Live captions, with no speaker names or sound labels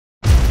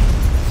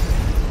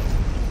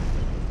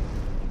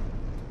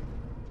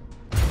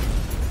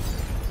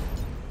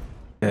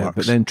works.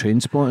 But then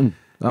Trainspotting,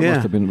 that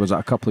must have been, was that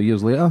a couple of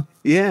years later?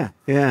 Yeah,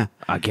 yeah.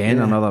 Again,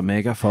 another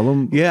mega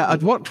film. Yeah,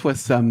 I'd worked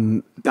with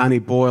Danny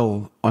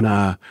Boyle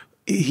on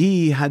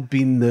he had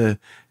been the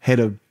head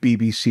of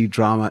BBC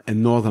drama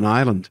in Northern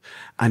Ireland,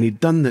 and he'd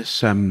done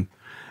this, it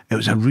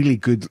was a really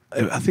good,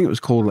 I think it was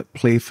called like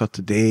Play for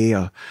Today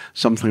or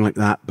something like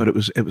that, but it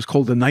was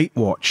called The Night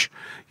Watch,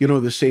 you know,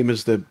 the same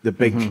as the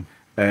big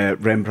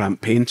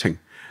Rembrandt painting.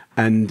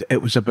 And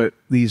it was about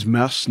these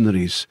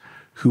mercenaries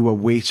who were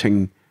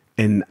waiting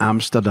in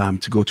Amsterdam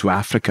to go to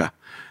Africa,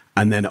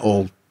 and then it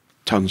all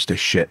turns to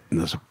shit, and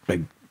there's a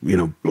big, you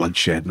know,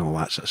 bloodshed and all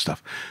that sort of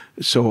stuff.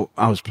 So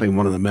I was playing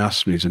one of the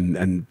mercenaries,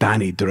 and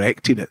Danny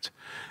directed it.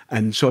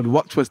 And so I'd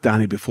worked with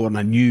Danny before, and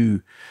I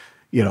knew,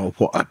 you know,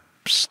 what a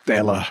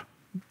stellar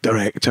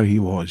director he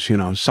was, you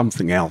know,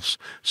 something else.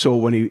 So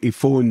when he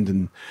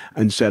phoned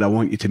and said, I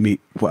want you to meet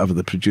whatever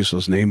the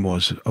producer's name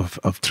was of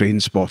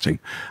Trainspotting,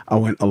 I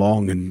went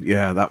along, and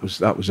yeah, that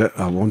was it.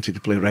 I wanted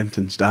to play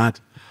Renton's dad.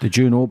 Did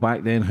you know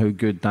back then how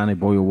good Danny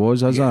Boyle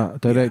was as a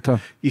director? Yeah.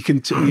 You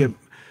can,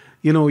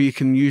 you know, you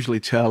can usually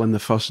tell in the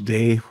first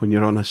day when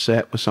you're on a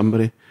set with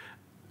somebody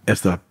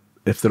if they're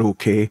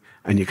okay,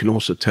 and you can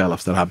also tell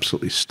if they're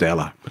absolutely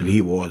stellar, and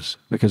he was.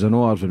 Because I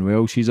know Irvin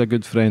Welsh, he's a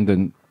good friend,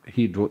 and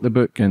he wrote the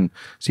book, and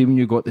see when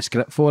you got the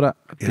script for it,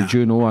 did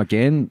you know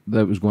again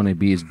that it was going to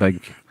be as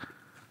big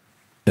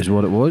as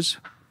what it was?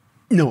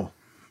 No.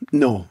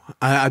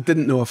 I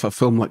didn't know if a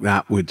film like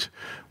that would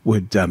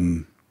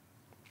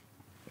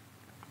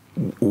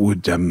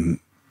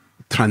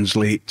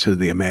translate to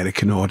the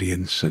American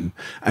audience and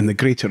the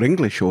greater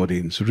English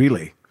audience,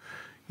 really,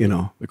 you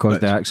know. Because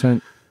of the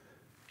accent?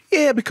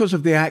 Yeah, because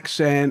of the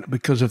accent,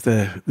 because of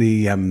the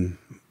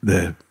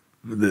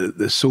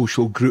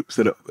social group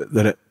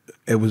that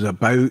it was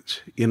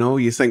about, you know.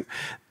 You think,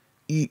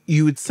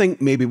 you would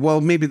think maybe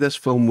this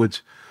film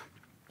would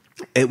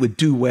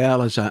do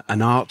well as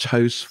an art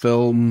house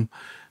film,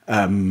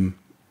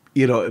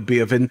 you know, it'd be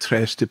of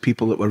interest to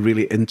people that were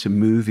really into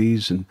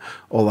movies and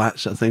all that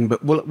sort of thing.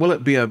 But will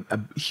it be a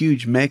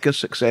huge mega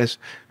success?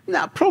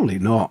 Nah, probably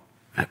not.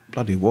 It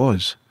bloody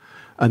was.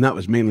 And that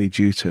was mainly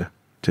due to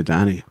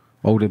Danny.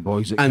 All the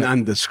boys that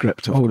and the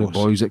script, of course. The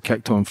boys that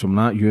kicked on from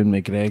that, Ewan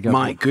McGregor,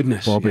 my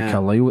goodness, Bobby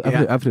Carlyle,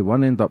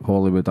 everyone ended up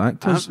Hollywood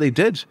actors. They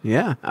did,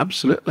 yeah,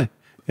 absolutely,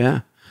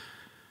 yeah.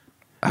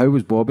 How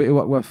was Bobby to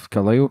work with,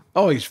 Carlyle?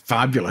 Oh, he's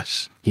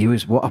fabulous. He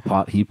was, what a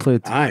part he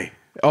played. Aye.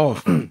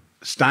 Oh,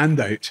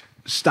 standout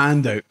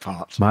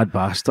part. Mad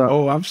bastard.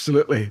 Oh,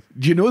 absolutely.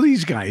 Do you know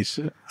these guys?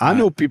 I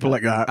know people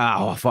like that.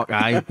 Oh, fuck,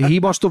 aye. He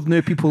must have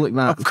knew people like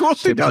that. Of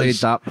course he does. Played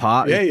that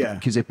part. Yeah.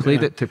 Because he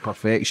played it to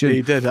perfection.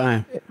 He did,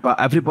 aye. But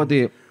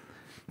everybody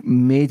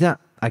made it.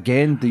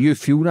 Again, do you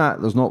feel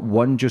that? There's not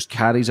one just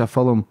carries a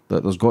film,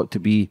 that there's got to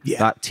be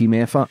that team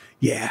effort?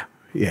 Yeah.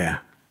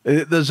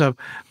 There's a,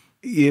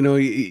 you know,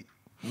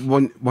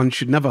 one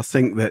should never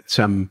think that,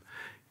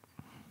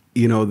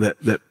 you know,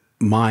 that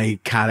my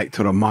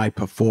character or my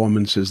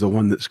performance is the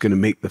one that's going to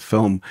make the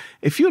film.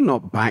 If you're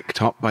not backed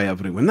up by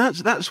everyone,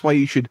 that's why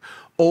you should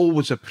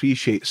always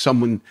appreciate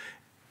someone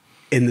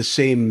in the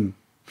same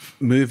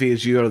movie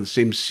as you or the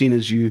same scene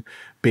as you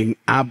being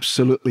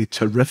absolutely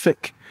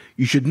terrific.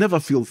 You should never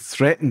feel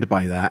threatened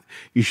by that.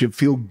 You should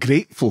feel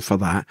grateful for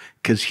that,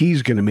 because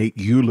he's going to make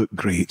you look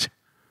great.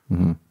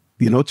 Mm-hmm.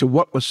 You know, to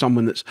work with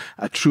someone that's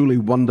a truly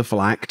wonderful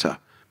actor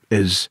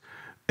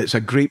it's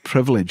a great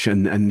privilege,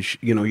 and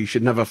you know, you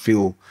should never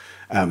feel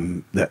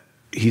that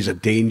he's a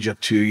danger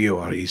to you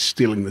or he's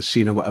stealing the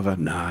scene or whatever.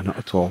 Nah, not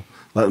at all.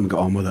 Let them get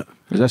on with it.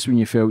 Is this when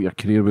you felt your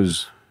career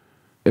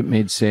it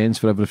made sense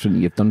for everything that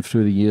you've done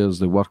through the years,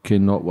 the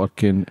working, not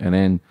working, and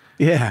then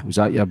was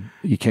that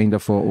you kind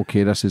of thought,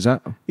 okay, this is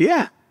it?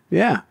 Yeah.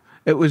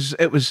 It was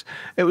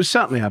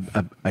certainly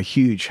a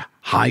huge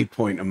high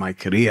point in my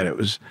career. It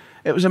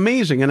was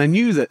amazing, and I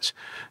knew that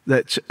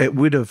it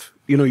would have.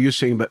 You know, you're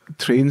saying about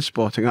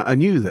Trainspotting. I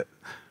knew that.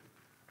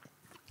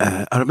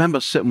 I remember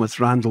sitting with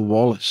Randall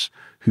Wallace,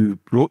 who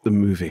wrote the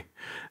movie,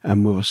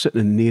 and we were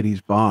sitting in Neary's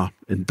bar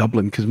in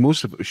Dublin, because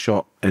most of it was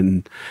shot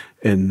in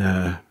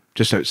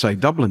just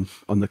outside Dublin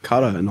on the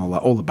Curragh and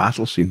all the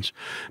battle scenes,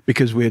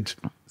 because we had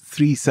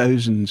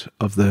 3,000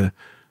 of the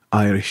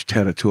Irish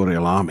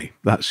Territorial Army.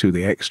 That's who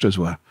the extras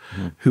were,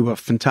 who were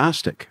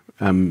fantastic.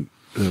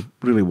 They're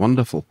really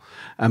wonderful.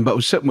 But I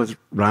was sitting with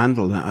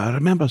Randall, and I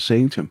remember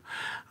saying to him,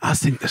 I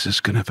think this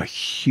is going to have a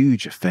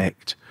huge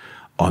effect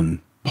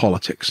on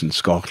politics in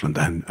Scotland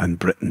and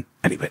Britain.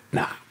 And he went,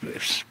 nah,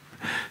 it's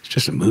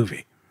just a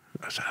movie.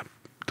 I said, I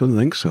don't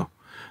think so.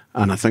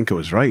 And I think I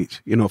was right.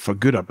 You know, for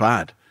good or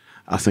bad,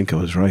 I think I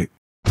was right.